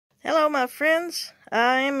Hello my friends,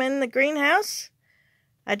 I'm in the greenhouse.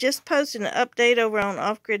 I just posted an update over on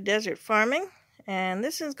Off-Grid Desert Farming, and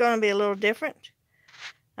this is going to be a little different.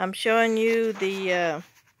 I'm showing you the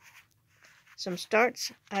some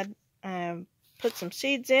starts. I put some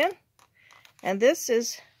seeds in, and this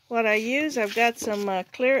is what I use. I've got some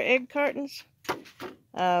clear egg cartons.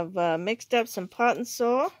 I've mixed up some potting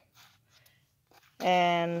soil,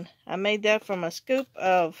 and I made that from a scoop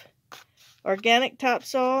of organic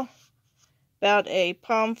topsoil, about a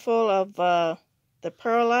palmful of the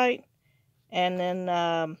perlite, and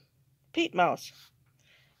then peat moss.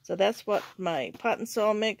 So that's what my potting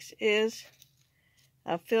soil mix is.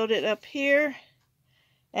 I filled it up here,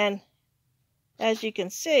 and as you can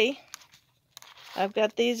see, I've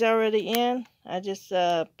got these already in. I just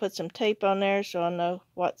put some tape on there so I know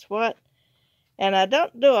what's what. And I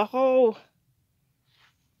don't do a whole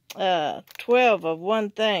 12 of one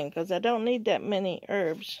thing because I don't need that many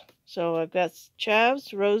herbs. So I've got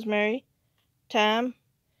chives, rosemary, thyme,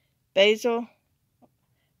 basil,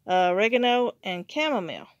 oregano, and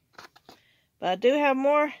chamomile. But I do have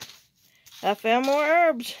more. I found more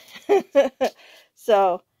herbs.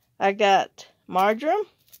 So I got marjoram,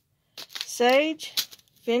 sage,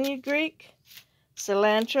 fenugreek,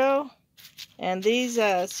 cilantro, and these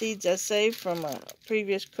seeds I saved from a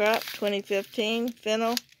previous crop, 2015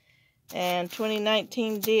 fennel and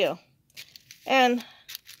 2019 dill. And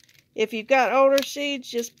if you've got older seeds,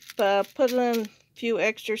 just put in a few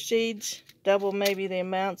extra seeds, double maybe the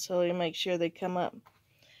amount, so you make sure they come up.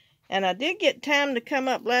 And I did get thyme to come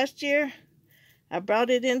up last year. I brought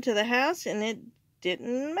it into the house and it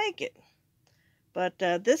didn't make it. But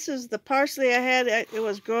this is the parsley I had. It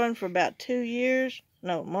was growing for about 2 years.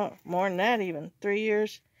 No, more than that, even 3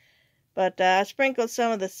 years. But I sprinkled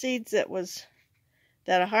some of the seeds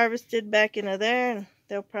that I harvested back into there, and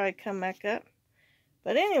they'll probably come back up.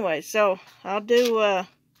 But anyway, so I'll do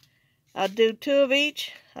 2 of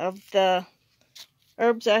each of the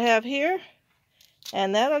herbs I have here,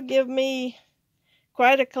 and that'll give me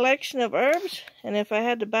quite a collection of herbs. And if I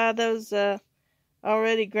had to buy those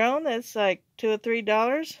already grown, that's like $2 or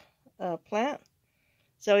 $3 a plant.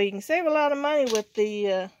 So you can save a lot of money with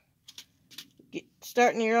the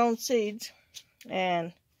starting your own seeds.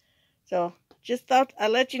 And so just thought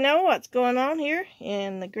I'd let you know what's going on here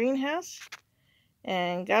in the greenhouse.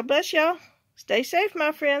 And God bless y'all. Stay safe,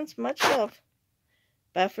 my friends. Much love.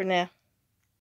 Bye for now.